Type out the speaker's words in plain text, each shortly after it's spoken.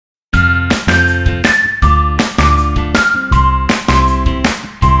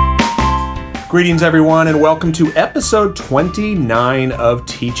Greetings, everyone, and welcome to episode 29 of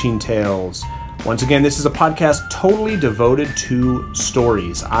Teaching Tales. Once again, this is a podcast totally devoted to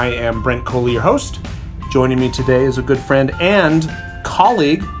stories. I am Brent Coley, your host. Joining me today is a good friend and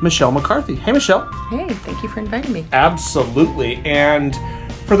colleague, Michelle McCarthy. Hey, Michelle. Hey, thank you for inviting me. Absolutely. And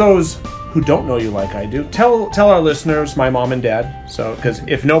for those who don't know you like I do, tell our listeners, my mom and dad, because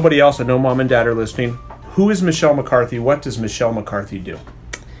if nobody else, I know mom and dad are listening, who is Michelle McCarthy? What does Michelle McCarthy do?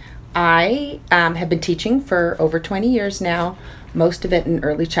 I have been teaching for over 20 years now, most of it in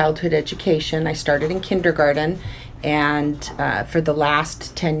early childhood education. I started in kindergarten, and for the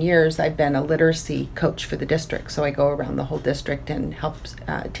last 10 years, I've been a literacy coach for the district. So I go around the whole district and help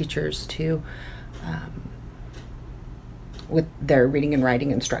teachers to with their reading and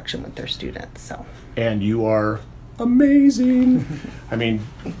writing instruction with their students. And you are amazing. I mean,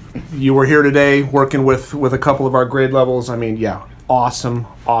 you were here today working with a couple of our grade levels. I mean, yeah. Awesome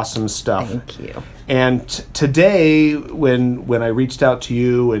stuff. Thank you. And today, when I reached out to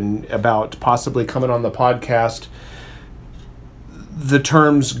you and about possibly coming on the podcast, the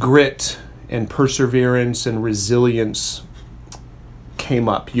terms grit and perseverance and resilience came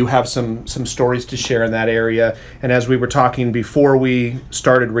up. You have some stories to share in that area. And as we were talking before we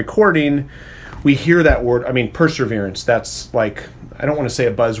started recording, we hear that word. I mean, perseverance. That's like, I don't want to say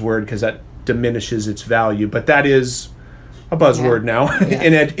a buzzword because that diminishes its value, but that is a buzzword now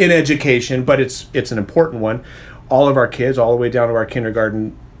in education, but it's an important one. All of our kids, all the way down to our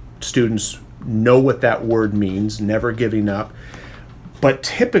kindergarten students, know what that word means, never giving up. But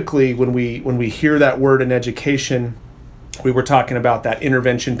typically when we hear that word in education, we were talking about that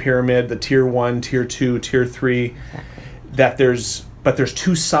intervention pyramid, the tier 1, tier 2, tier 3, that there's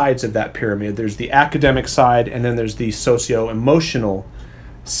two sides of that pyramid. There's the academic side, and then there's the socio-emotional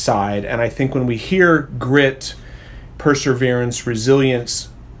side. And I think when we hear grit, perseverance, resilience,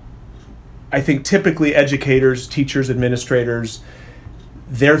 I think typically educators, teachers, administrators,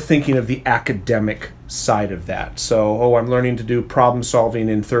 they're thinking of the academic side of that. So, I'm learning to do problem solving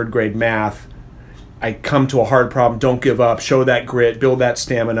in third grade math. I come to a hard problem, don't give up, show that grit, build that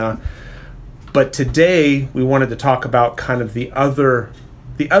stamina. But today we wanted to talk about kind of the other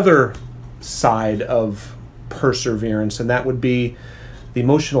side of perseverance, and that would be the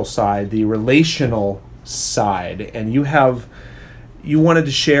emotional side, the relational side. And you wanted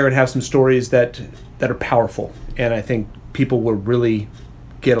to share and have some stories that are powerful, and I think people will really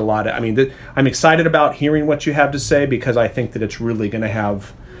get a lot of. I mean, I'm excited about hearing what you have to say because I think that it's really going to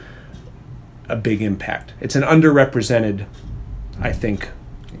have a big impact. It's an underrepresented, I think,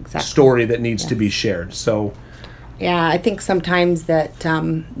 story that needs to be shared. So yeah, I think sometimes that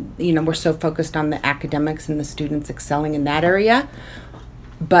we're so focused on the academics and the students excelling in that area.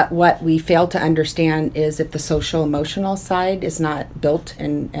 But what we fail to understand is if the social emotional side is not built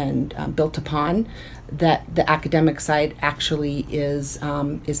and built upon, that the academic side actually is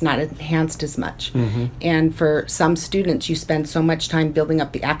not enhanced as much. Mm-hmm. And for some students, you spend so much time building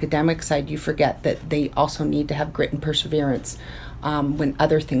up the academic side, you forget that they also need to have grit and perseverance when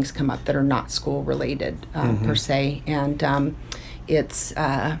other things come up that are not school related per se. And it's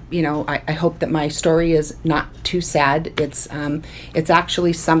I hope that my story is not too sad. It's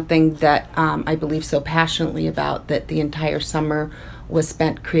actually something that I believe so passionately about, that the entire summer was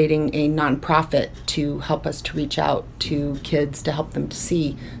spent creating a nonprofit to help us to reach out to kids, to help them to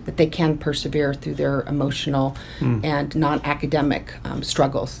see that they can persevere through their emotional and non-academic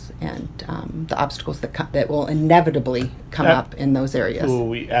struggles and the obstacles that will inevitably come up in those areas.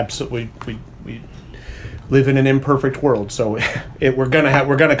 We absolutely we live in an imperfect world, so we're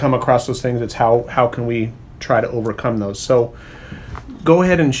gonna come across those things. It's how can we try to overcome those. So go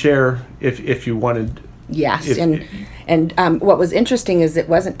ahead and share if you wanted. Yes, and what was interesting is it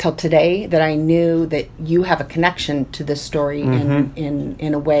wasn't till today that I knew that you have a connection to this story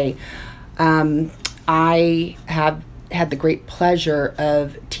in a way. I have had the great pleasure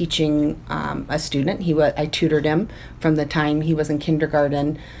of teaching a student. I tutored him from the time he was in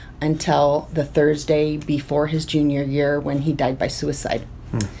kindergarten until the Thursday before his junior year when he died by suicide.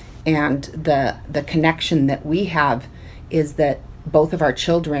 And the connection that we have is that both of our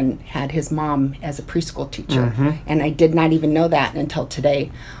children had his mom as a preschool teacher. And I did not even know that until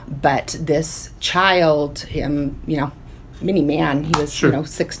today. But this child, mini man, he was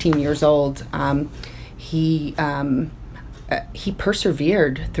 16 years old. He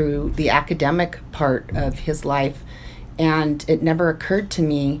persevered through the academic part of his life, and it never occurred to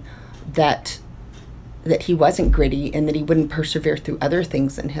me that he wasn't gritty and that he wouldn't persevere through other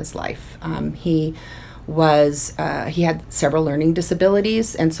things in his life. He was he had several learning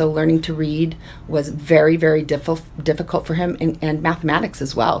disabilities, and so learning to read was very, very difficult for him, and mathematics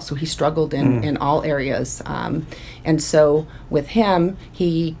as well. So he struggled in all areas. And so with him,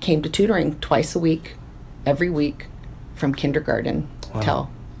 he came to tutoring twice a week, every week, from kindergarten till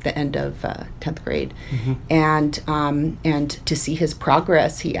the end of 10th grade. And to see his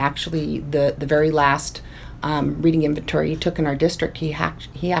progress, he actually, the very last reading inventory he took in our district, he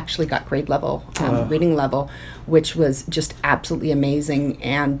actually got grade level, reading level, which was just absolutely amazing.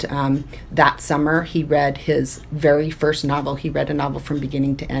 And that summer, he read his very first novel. He read a novel from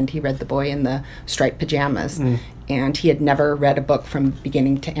beginning to end. He read The Boy in the Striped Pajamas. And he had never read a book from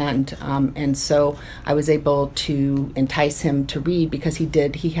beginning to end. And so I was able to entice him to read because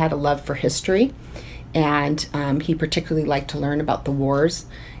he had a love for history. And he particularly liked to learn about the wars.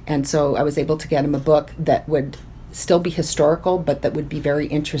 And so I was able to get him a book that would still be historical, but that would be very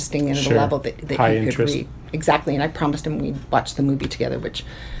interesting and at a level that he could read. Exactly. And I promised him we'd watch the movie together, which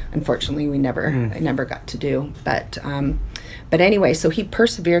unfortunately we never got to do. But anyway, so he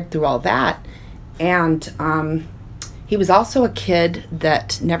persevered through all that. And he was also a kid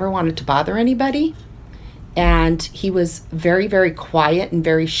that never wanted to bother anybody. And he was very, very quiet and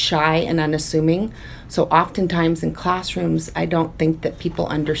very shy and unassuming. So oftentimes in classrooms, I don't think that people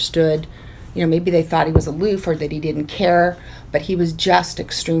understood, maybe they thought he was aloof or that he didn't care, but he was just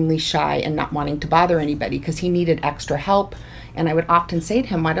extremely shy and not wanting to bother anybody because he needed extra help. And I would often say to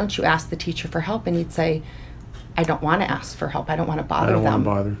him, why don't you ask the teacher for help? And he'd say, I don't want to ask for help. I don't want to bother them. I don't want to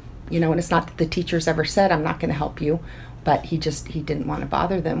bother. And it's not that the teachers ever said, I'm not going to help you. But he didn't want to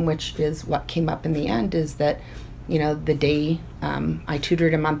bother them, which is what came up in the end, is that, the day I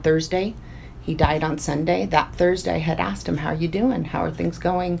tutored him on Thursday, he died on Sunday. That Thursday I had asked him, how are you doing? How are things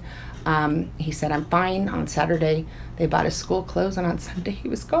going? He said, I'm fine. On Saturday, they bought his school clothes, and on Sunday he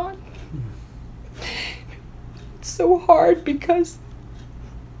was gone. It's so hard because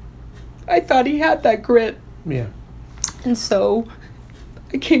I thought he had that grit. Yeah. And so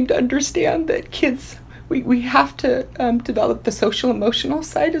I came to understand that kids... We have to develop the social emotional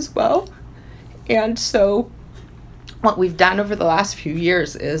side as well. And so what we've done over the last few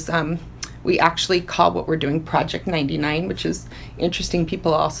years is we actually call what we're doing Project 99, which is interesting.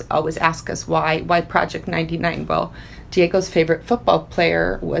 People also always ask us why Project 99. Well, Diego's favorite football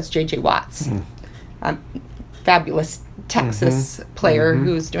player was J.J. Watts, fabulous Texas player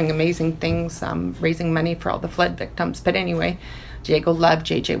who's doing amazing things, raising money for all the flood victims. But anyway, Diego loved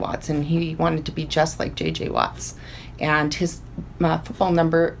J.J. Watts, and he wanted to be just like J.J. Watts. And his football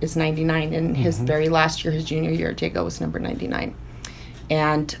number is 99. In his very last year, his junior year, Diego was number 99.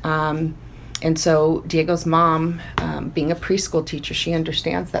 And so Diego's mom, being a preschool teacher, she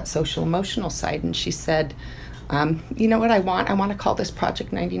understands that social emotional side. And she said, you know what I want? I want to call this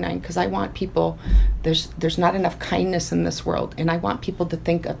Project 99 because I want people, there's not enough kindness in this world, and I want people to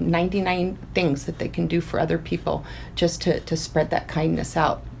think of 99 things that they can do for other people just to spread that kindness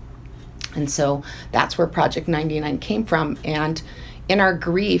out. And so that's where Project 99 came from. And in our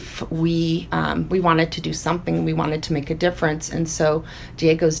grief, we wanted to do something. We wanted to make a difference. And so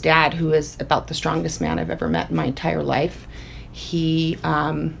Diego's dad, who is about the strongest man I've ever met in my entire life, he,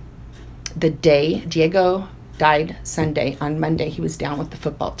 the day Diego died Sunday, on Monday, he was down with the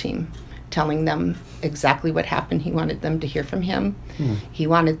football team, telling them exactly what happened. He wanted them to hear from him. He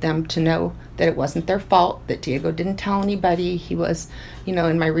wanted them to know that it wasn't their fault, that Diego didn't tell anybody. He was,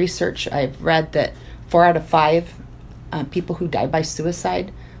 in my research, I've read that 4 out of 5 people who die by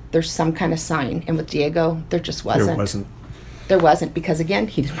suicide, there's some kind of sign. And with Diego, there just wasn't. There wasn't because, again,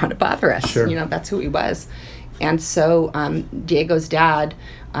 he didn't want to bother us. Sure. That's who he was. And so Diego's dad,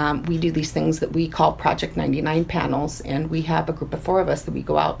 we do these things that we call Project 99 panels, and we have a group of 4 of us that we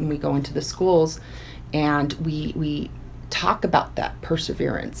go out and we go into the schools, and we talk about that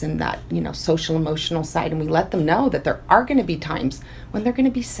perseverance and that, social emotional side, and we let them know that there are going to be times when they're going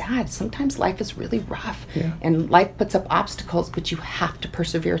to be sad. Sometimes life is really rough, and life puts up obstacles, but you have to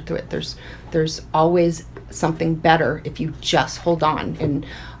persevere through it. There's always something better if you just hold on. And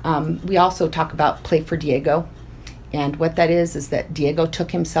we also talk about Play for Diego, and what that is that Diego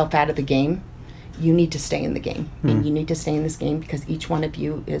took himself out of the game. You need to stay in the game, and you need to stay in this game because each one of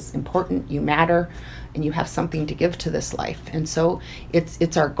you is important, you matter, and you have something to give to this life. And so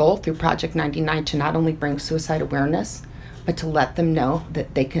it's our goal through Project 99 to not only bring suicide awareness, but to let them know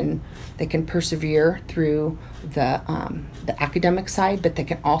that they can persevere through the academic side, but they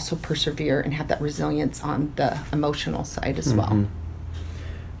can also persevere and have that resilience on the emotional side as well.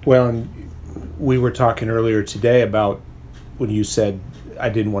 Well, and we were talking earlier today about when you said I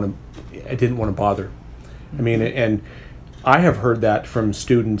didn't want to bother. I mean, and I have heard that from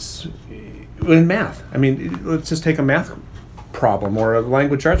students in math. I mean, let's just take a math problem or a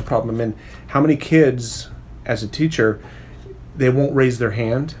language arts problem. And how many kids, as a teacher, they won't raise their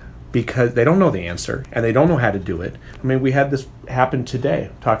hand because they don't know the answer and they don't know how to do it. I mean, we had this happen today,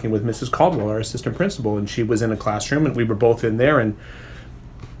 talking with Mrs. Caldwell, our assistant principal, and she was in a classroom and we were both in there, and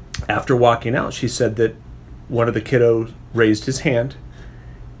after walking out, she said that one of the kiddos raised his hand.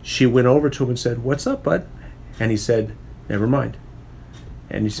 She went over to him and said, "What's up, bud?" And he said, "Never mind."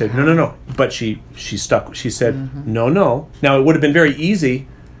 And he said, No. But she stuck. She said, No. Now, it would have been very easy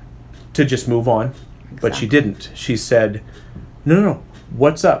to just move on, but she didn't. She said, No.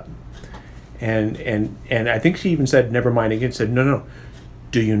 What's up? And I think she even said, "Never mind" again. Said, No.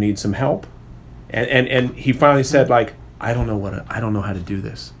 Do you need some help? And he finally said, like, I don't know how to do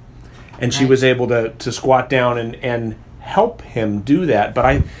this. And she was able to squat down and help him do that.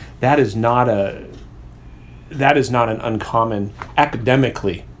 But that is not an uncommon,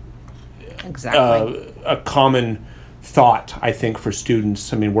 academically, a common thought, I think, for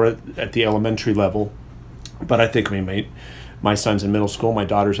students. I mean, we're at the elementary level, but I think, my son's in middle school, my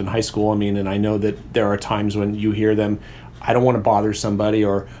daughter's in high school. I mean, and I know that there are times when you hear them, I don't want to bother somebody,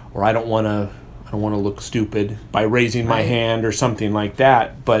 or I don't want to look stupid by raising my hand or something like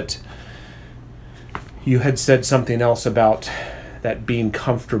that. But you had said something else about that being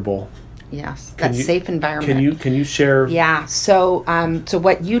comfortable. Yes, that safe environment. Can you share? Yeah. So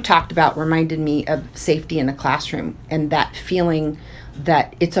what you talked about reminded me of safety in a classroom, and that feeling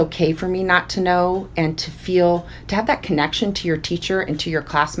that it's okay for me not to know, and to have that connection to your teacher and to your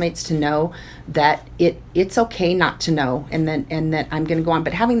classmates, to know that it's okay not to know, and that I'm going to go on,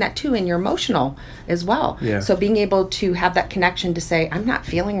 but having that too in your emotional as well. Yeah. So being able to have that connection to say, I'm not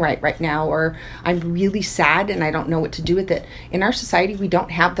feeling right now, or I'm really sad and I don't know what to do with it. In our society, we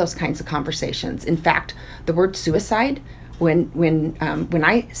don't have those kinds of conversations. In fact, the word suicide, when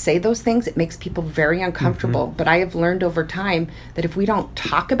I say those things, it makes people very uncomfortable. But I have learned over time that if we don't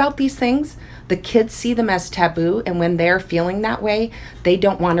talk about these things, the kids see them as taboo, and when they're feeling that way, they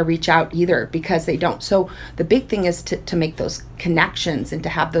don't want to reach out either, because they don't. So the big thing is to make those connections and to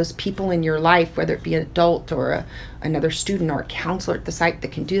have those people in your life, whether it be an adult or another student or a counselor at the site,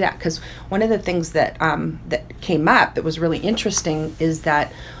 that can do that. Because one of the things that came up that was really interesting is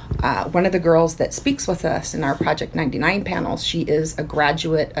that one of the girls that speaks with us in our Project 99 panels, she is a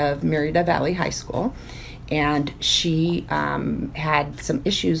graduate of Merida Valley High School, and she had some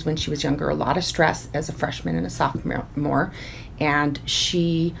issues when she was younger, a lot of stress as a freshman and a sophomore, and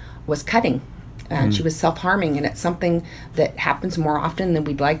she was cutting, and she was self-harming, and it's something that happens more often than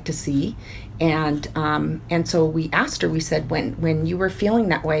we'd like to see. And so we asked her, we said, when you were feeling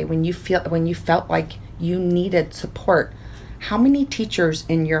that way, when you felt like you needed support, how many teachers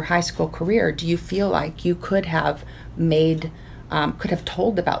in your high school career do you feel like you could have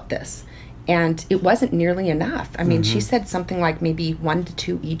told about this? And it wasn't nearly enough. I mean, she said something like maybe 1 to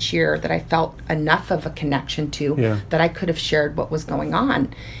 2 each year that I felt enough of a connection to, that I could have shared what was going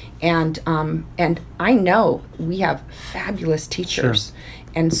on. And I know we have fabulous teachers. Sure.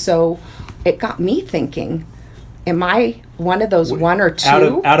 And so it got me thinking, am I one of those 1 or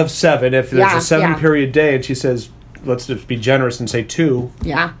 2? Out of 7, if there's a 7-period day, and she says, let's just be generous and say 2.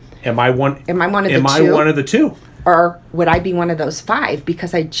 Yeah. Am I one of the 2? Am I one of the 2? Or would I be one of those 5?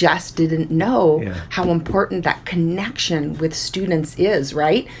 Because I just didn't know how important that connection with students is,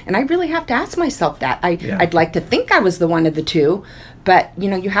 right? And I really have to ask myself that. I'd like to think I was the one of the 2, but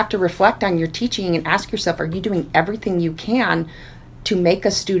you have to reflect on your teaching and ask yourself, are you doing everything you can to make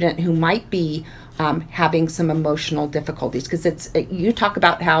a student who might be having some emotional difficulties? Because you talk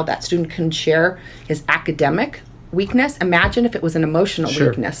about how that student can share his academic weakness. Imagine if it was an emotional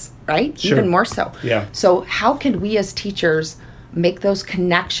weakness, right? Sure. Even more so. Yeah. So how can we as teachers make those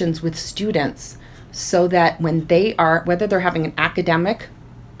connections with students so that when they are, whether they're having an academic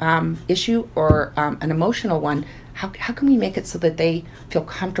issue or an emotional one, how can we make it so that they feel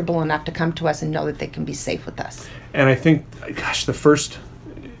comfortable enough to come to us and know that they can be safe with us? And I think, there's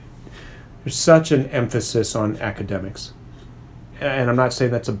such an emphasis on academics. And I'm not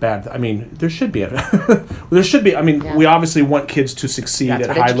saying that's a bad. I mean, there should be. I mean, we obviously want kids to succeed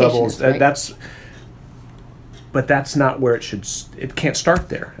at high levels. Right? But that's not where it should. It can't start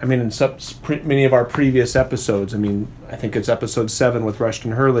there. I mean, in many of our previous episodes. I mean, I think it's episode 7 with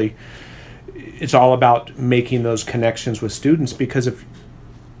Rushton Hurley. It's all about making those connections with students, because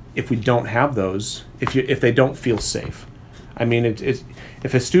if we don't have those, if they don't feel safe, I mean,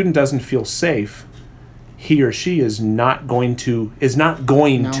 if a student doesn't feel safe, he or she is not going to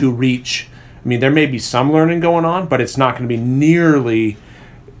reach. I mean, there may be some learning going on, but it's not going to be nearly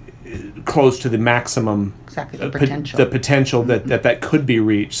close to the maximum exactly, the potential. the potential that could be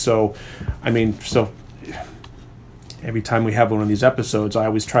reached. So, I mean, every time we have one of these episodes, I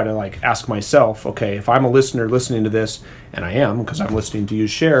always try to like ask myself, okay, if I'm a listener listening to this, and I am because I'm listening to you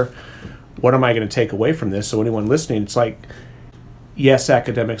share, what am I going to take away from this? So anyone listening, it's like, yes,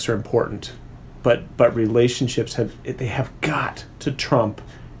 academics are important, but relationships have got to trump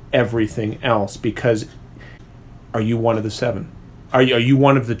everything else, because are you one of the 7? Are you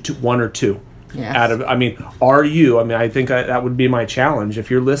one of the one or two? Yes. Are you? I think that would be my challenge.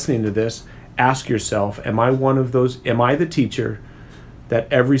 If you're listening to this, ask yourself, am I one of those? Am I the teacher that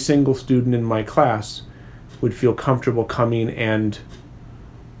every single student in my class would feel comfortable coming and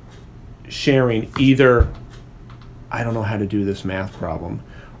sharing either, I don't know how to do this math problem,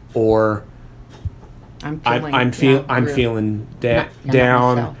 or I'm feeling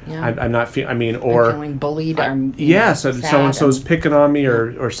down. I'm not feeling. Or I'm feeling bullied. So and so's picking on me,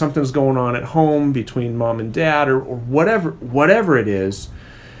 or something's going on at home between mom and dad, or whatever it is.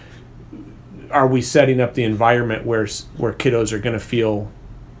 Are we setting up the environment where kiddos are going to feel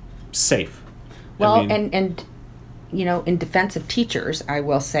safe? Well, and in defense of teachers, I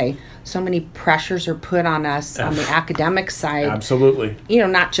will say so many pressures are put on us on the academic side. Absolutely.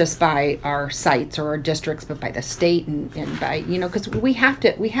 Not just by our sites or our districts, but by the state and by, because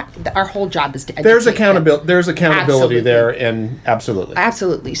our whole job is to educate. There's accountability. There's accountability Absolutely. there, and absolutely.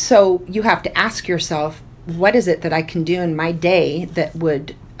 Absolutely. So you have to ask yourself, what is it that I can do in my day that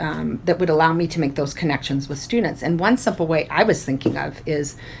would allow me to make those connections with students? And one simple way I was thinking of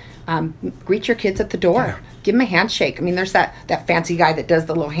is greet your kids at the door. Yeah. Give them a handshake. There's that fancy guy that does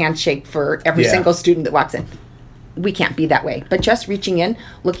the little handshake for every single student that walks in. We can't be that way. But just reaching in,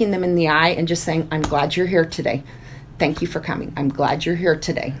 looking them in the eye, and just saying, I'm glad you're here today. Thank you for coming. I'm glad you're here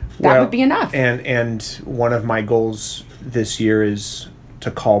today. That would be enough. And one of my goals this year is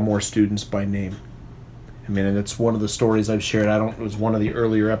to call more students by name. And it's one of the stories I've shared. It was one of the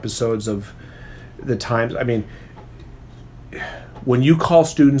earlier episodes of the times. When you call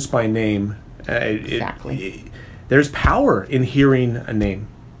students by name, there's power in hearing a name.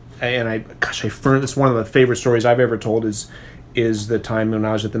 And it's one of the favorite stories I've ever told is the time when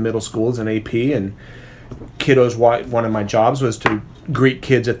I was at the middle school as an AP, and kiddos. One of my jobs was to greet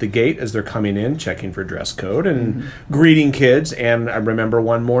kids at the gate as they're coming in, checking for dress code and greeting kids. And I remember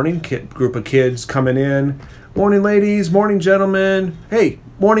one morning, group of kids coming in, morning ladies, morning gentlemen, hey,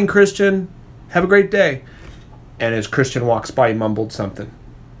 morning Christian, have a great day. And as Christian walks by, he mumbled something.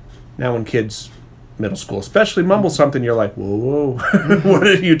 Now when kids, middle school especially, mumble something, you're like, whoa, what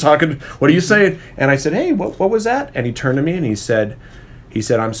are you talking, what are you saying? And I said, hey, what was that? And he turned to me and he said,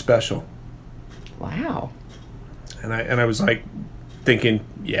 I'm special. Wow. And I was like thinking,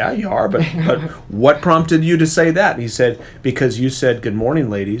 yeah, you are, but what prompted you to say that? And he said, because you said, good morning,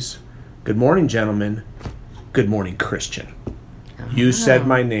 ladies, good morning, gentlemen, good morning, Christian. You said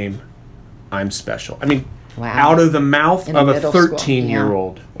my name, I'm special. Wow. Out of the mouth of a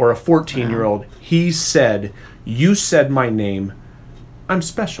 13-year-old or a 14-year-old, he said, you said my name, I'm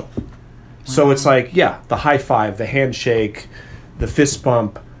special. Wow. So it's like, the high five, the handshake, the fist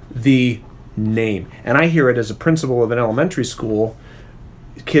bump, the name. And I hear it as a principal of an elementary school.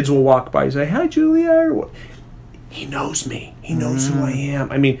 Kids will walk by and say, hi, Julia. He knows me. He knows who I am.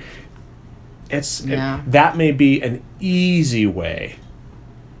 That may be an easy way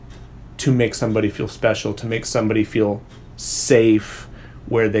to make somebody feel special, to make somebody feel safe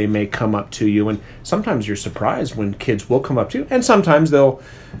where they may come up to you. And sometimes you're surprised when kids will come up to you, and sometimes they'll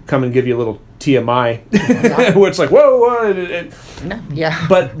come and give you a little TMI, where it's like, whoa.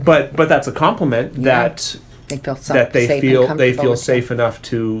 But that's a compliment that they feel they feel safe enough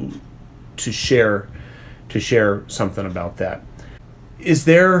to share something about that. Is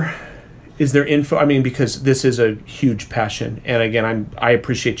there info? Because this is a huge passion, and again, I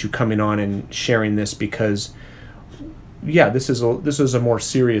appreciate you coming on and sharing this, because this is a more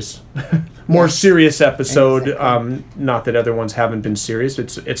serious serious episode. Exactly. Not that other ones haven't been serious.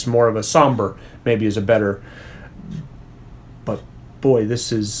 It's more of a somber, maybe is a better. But boy,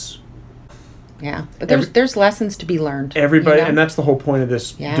 this is. Yeah, but there's lessons to be learned. Everybody, and that's the whole point of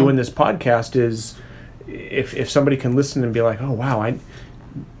this doing this podcast is, if somebody can listen and be like, oh wow,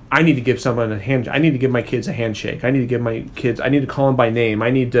 I need to give someone a hand. I need to give my kids a handshake. I need to call them by name. I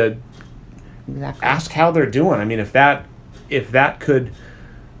need to ask how they're doing. If that could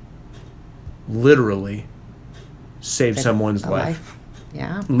literally save someone's life.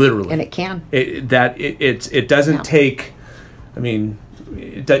 Yeah. Literally. And it can. It doesn't take,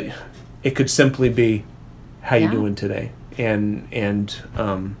 it could simply be, how you doing today?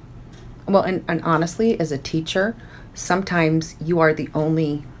 Well, and honestly, as a teacher, sometimes you are the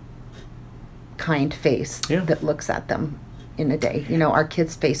only kind face that looks at them in a day. You know, our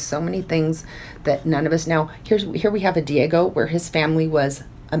kids face so many things that none of us now. Here we have a Diego where his family was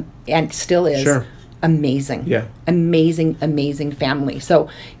and still is amazing. Yeah. Amazing family. So,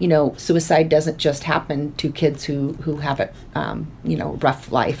 you know, suicide doesn't just happen to kids who have a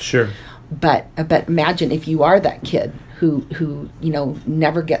rough life. Sure. But imagine if you are that kid who you know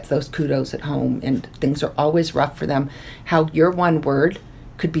never gets those kudos at home and things are always rough for them, how your one word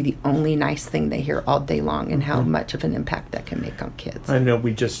could be the only nice thing they hear all day long, and how much of an impact that can make on kids. I know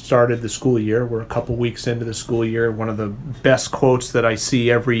we just started the school year. We're a couple weeks into the school year. One of the best quotes that I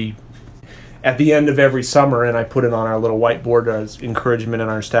see at the end of every summer, and I put it on our little whiteboard as encouragement in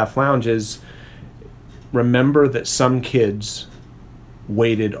our staff lounge, is remember that some kids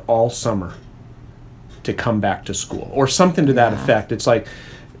waited all summer to come back to school, or something to that effect. It's like,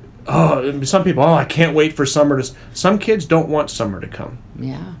 some people, I can't wait for summer to. Some kids don't want summer to come.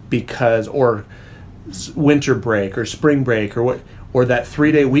 Yeah. Because, or winter break, or spring break, or that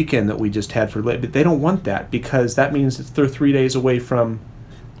 3-day weekend that we just had for. But they don't want that, because that means that they're 3 days away from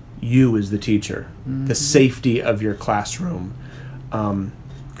you as the teacher, the safety of your classroom. I'm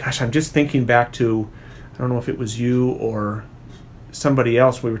just thinking back to, I don't know if it was you or somebody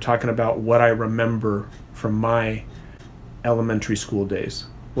else, we were talking about what I remember from my elementary school days.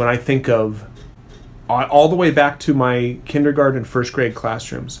 When I think of all the way back to my kindergarten and first grade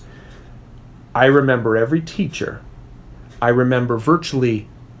classrooms, I remember every teacher. I remember virtually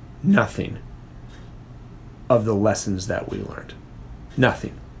nothing of the lessons that we learned.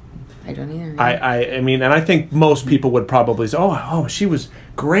 Nothing. I don't either. I mean, and I think most people would probably say, oh, she was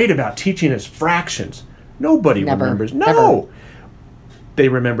great about teaching us fractions. Nobody remembers. No. Never. They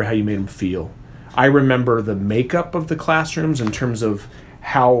remember how you made them feel. I remember the makeup of the classrooms in terms of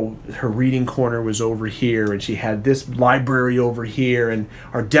how her reading corner was over here, and she had this library over here, and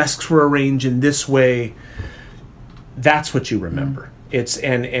our desks were arranged in this way. That's what you remember. It's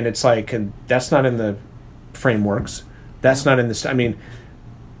and it's like, and that's not in the frameworks. That's not in the. I mean,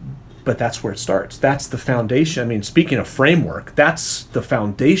 but that's where it starts. That's the foundation. I mean, speaking of framework, that's the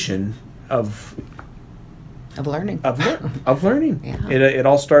foundation of learning. Of learning. Yeah. It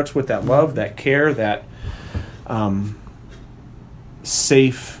all starts with that love, that care, that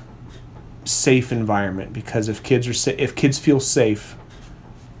safe environment. Because if kids feel safe,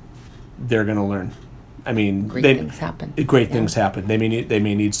 they're going to learn. I mean, great things happen. Things happen. They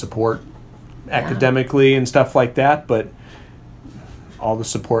may need support academically and stuff like that, but all the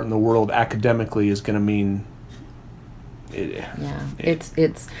support in the world academically is going to mean. It's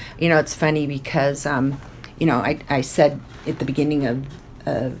it's funny because I said at the beginning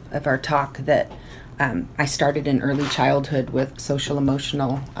of our talk that I started in early childhood with social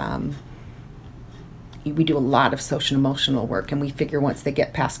emotional. We do a lot of social emotional work, and we figure once they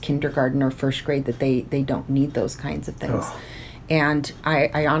get past kindergarten or first grade that they don't need those kinds of things. Oh. And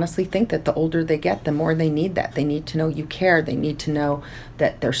I honestly think that the older they get, the more they need that. They need to know you care. They need to know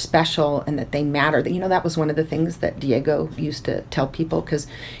that they're special and that they matter. That was one of the things that Diego used to tell people, because,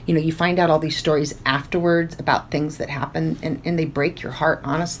 you find out all these stories afterwards about things that happen, and they break your heart,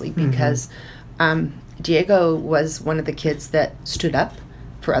 honestly, because Diego was one of the kids that stood up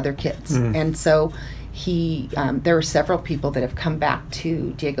for other kids. And so there were several people that have come back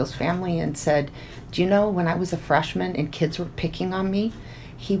to Diego's family and said, do you know, when I was a freshman and kids were picking on me,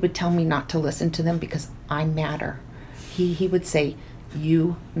 he would tell me not to listen to them because I matter. He would say,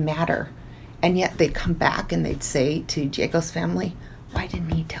 you matter. And yet they'd come back and they'd say to Diego's family, why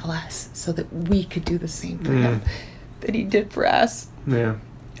didn't he tell us so that we could do the same for him that he did for us? Yeah.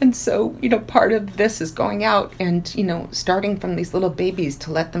 And so, part of this is going out and, starting from these little babies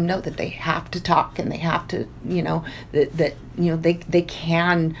to let them know that they have to talk and they have to, they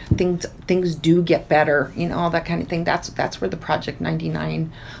can, things do get better, all that kind of thing. That's where the Project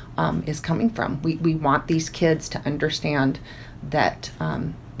 99 is coming from. We want these kids to understand that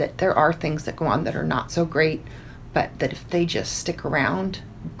that there are things that go on that are not so great, but that if they just stick around,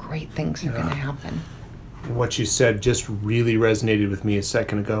 great things are going to happen. What you said just really resonated with me a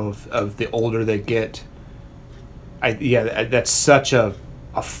second ago of the older they get. That's such a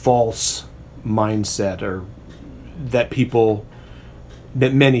false mindset, or that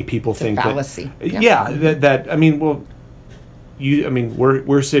many people think fallacy.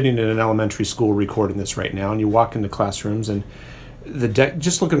 We're sitting in an elementary school recording this right now, and you walk into classrooms and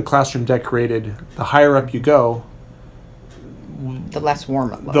just look at the classroom decorated. The higher up you go, the less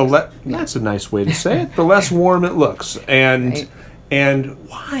warm it looks. That's a nice way to say it. The less warm it looks, and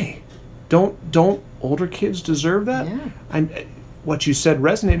why? Don't older kids deserve that? Yeah. What you said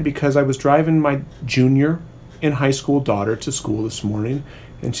resonated because I was driving my junior in high school daughter to school this morning,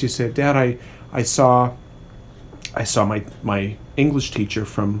 and she said, "Dad, I saw my English teacher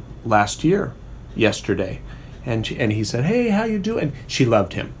from last year yesterday, and he said, "Hey, how you doing?" She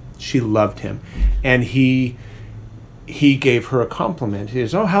loved him. And he gave her a compliment. He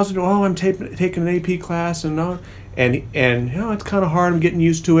says, "Oh, how's it? Oh, I'm taking an AP class, and it's kind of hard. I'm getting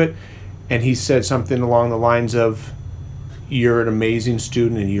used to it." And he said something along the lines of, "You're an amazing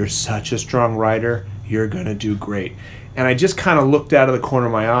student, and you're such a strong writer. You're gonna do great." And I just kind of looked out of the corner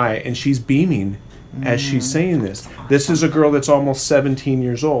of my eye, and she's beaming as she's saying this. Awesome. This is a girl that's almost 17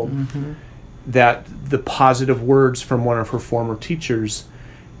 years old. Mm-hmm. That the positive words from one of her former teachers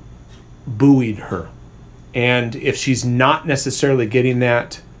buoyed her. And if she's not necessarily getting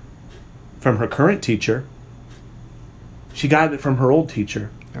that from her current teacher, she got it from her old teacher.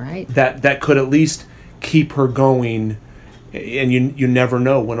 Right. That could at least keep her going. And you never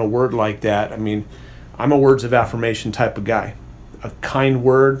know when a word like that, I mean, I'm a words of affirmation type of guy. A kind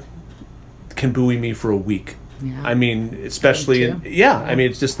word can buoy me for a week. Yeah. I mean, especially I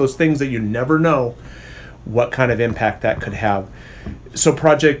mean, it's just those things that you never know what kind of impact that could have. So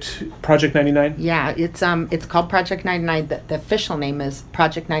Project 99? Yeah, it's called Project 99. The official name is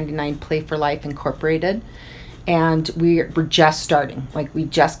Project 99 Play for Life Incorporated. And we're just starting. Like, we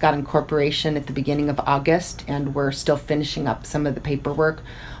just got incorporation at the beginning of August, and we're still finishing up some of the paperwork.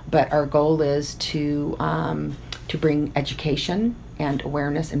 But our goal is to bring education and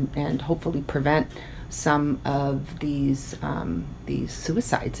awareness and hopefully prevent some of these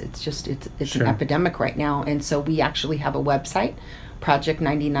suicides. It's Sure. an epidemic right now, and so we actually have a website,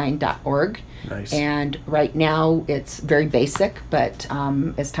 project99.org. Nice. And right now it's very basic, but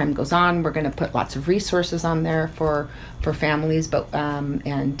as time goes on, we're going to put lots of resources on there for families, but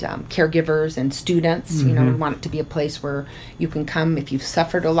and caregivers and students. Mm-hmm. You know, we want it to be a place where you can come if you've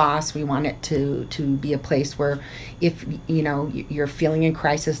suffered a loss. We want it to be a place where if you know you're feeling in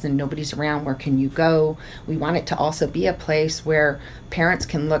crisis and nobody's around, where can you go? We want it to also be a place where parents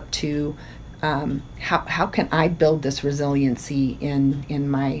can look to how can I build this resiliency in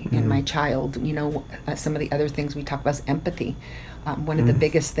my child? You know, some of the other things we talk about is empathy. One of the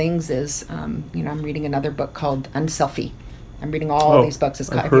biggest things is, you know, I'm reading another book called Unselfie. I'm reading all these books.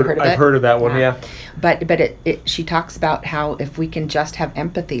 Have you heard of it? I've heard of that one, yeah. But she talks about how if we can just have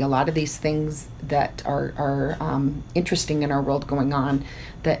empathy, a lot of these things that are interesting in our world going on,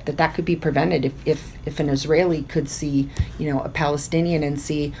 that could be prevented if an Israeli could see, you know, a Palestinian and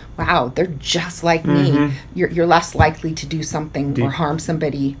see, wow, they're just like me. You're less likely to do something or harm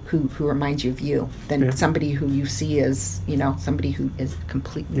somebody who reminds you of you than somebody who you see as, you know, somebody who is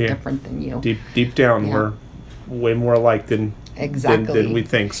completely different than you. Deep down, we're way more alike than we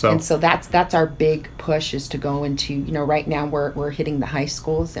think. So and so that's our big push, is to go into, you know, right now we're hitting the high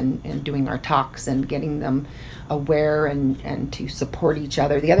schools and doing our talks and getting them aware and to support each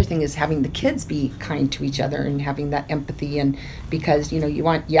other. The other thing is having the kids be kind to each other and having that empathy, and because, you know, you're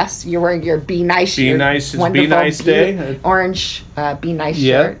wearing your Be Nice Be Nice Day orange Be Nice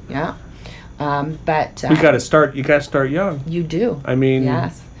shirt. Yeah. But you got to start young. You do. I mean,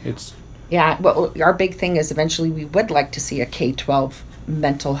 yes. It's well, our big thing is eventually we would like to see a K-12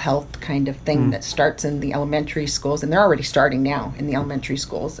 mental health kind of thing that starts in the elementary schools, and they're already starting now in the elementary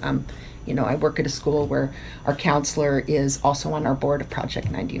schools. You know, I work at a school where our counselor is also on our board of Project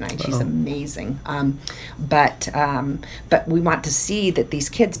 99. She's amazing. But we want to see that these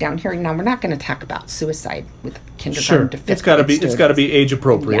kids down here, now we're not going to talk about suicide with kindergarten to fifth grade students. It's got to be age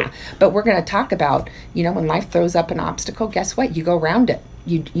appropriate. Yeah, but we're going to talk about, you know, when life throws up an obstacle, guess what? You go around it.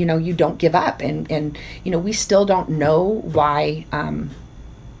 You know, you don't give up, and you know, we still don't know why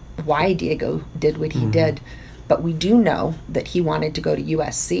Diego did what he did, but we do know that he wanted to go to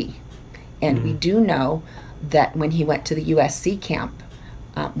USC, and we do know that when he went to the USC camp,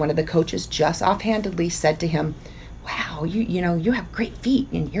 one of the coaches just offhandedly said to him, "Wow, you know, you have great feet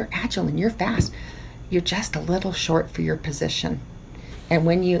and you're agile and you're fast. You're just a little short for your position." And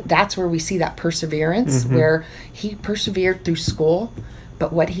that's where we see that perseverance, where he persevered through school.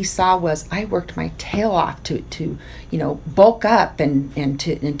 But what he saw was, I worked my tail off to you know, bulk up and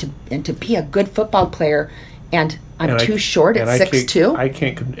to be a good football player, and I'm too short at 6'2". I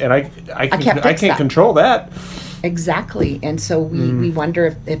can't control that. Exactly. And so we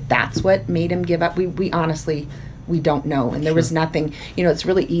wonder if that's what made him give up. We honestly, we don't know. And there was nothing, you know, it's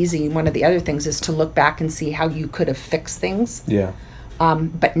really easy. One of the other things is to look back and see how you could have fixed things. Yeah.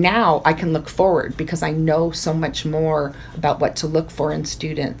 But now I can look forward because I know so much more about what to look for in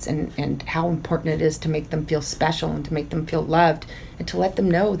students and how important it is to make them feel special and to make them feel loved and to let them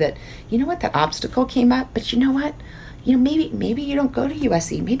know that, you know what, that obstacle came up, but you know what? You know, maybe you don't go to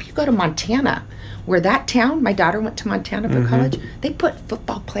USC. Maybe you go to Montana, where that town, my daughter went to Montana for college, they put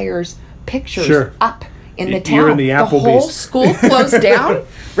football players pictures Sure. up in the town. You're in the whole Applebee's. school closed down,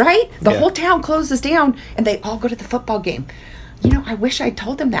 right? The Yeah. whole town closes down, and they all go to the football game. I wish I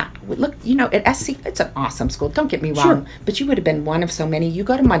told them that. Look, at SC, it's an awesome school. Don't get me wrong, Sure. but you would have been one of so many. You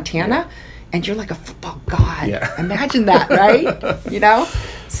go to Montana, and you're like a football god. Yeah. Imagine that, right?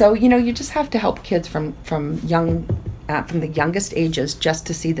 So you just have to help kids from the youngest ages, just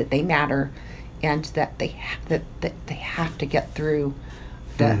to see that they matter, and that they have to get through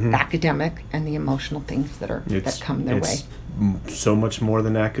the academic and the emotional things that come their way. So much more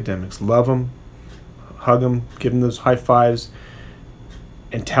than academics. Love them, hug them, give them those high fives,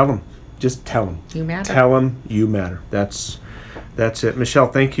 and tell them. Just tell them. You matter. Tell them you matter. That's it. Michelle,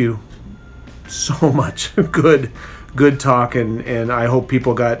 thank you so much. Good talk, and I hope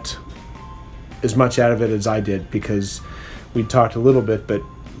people got as much out of it as I did, because we talked a little bit, but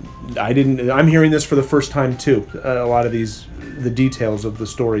I'm hearing this for the first time too. A lot of the details of the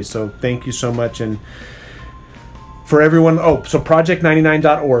story. So thank you so much. And for everyone, so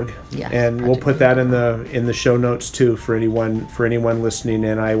project99.org. Yes, and we'll put that in the show notes too for anyone listening.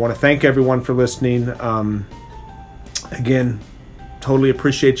 And I want to thank everyone for listening. Again, totally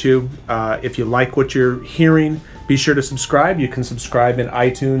appreciate you. If you like what you're hearing, be sure to subscribe. You can subscribe in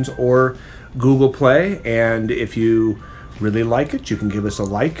iTunes or Google Play, and if you really like it, you can give us a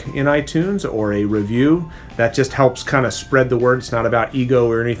like in iTunes or a review. That just helps kind of spread the word. It's not about ego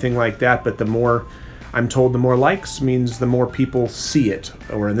or anything like that, but the more likes means the more people see it,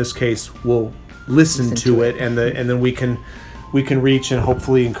 or in this case, will listen to it, and then we can reach and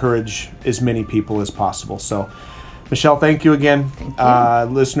hopefully encourage as many people as possible. So, Michelle, thank you again. Thank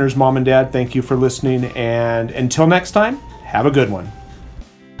you. Listeners, mom and dad, thank you for listening, and until next time, have a good one.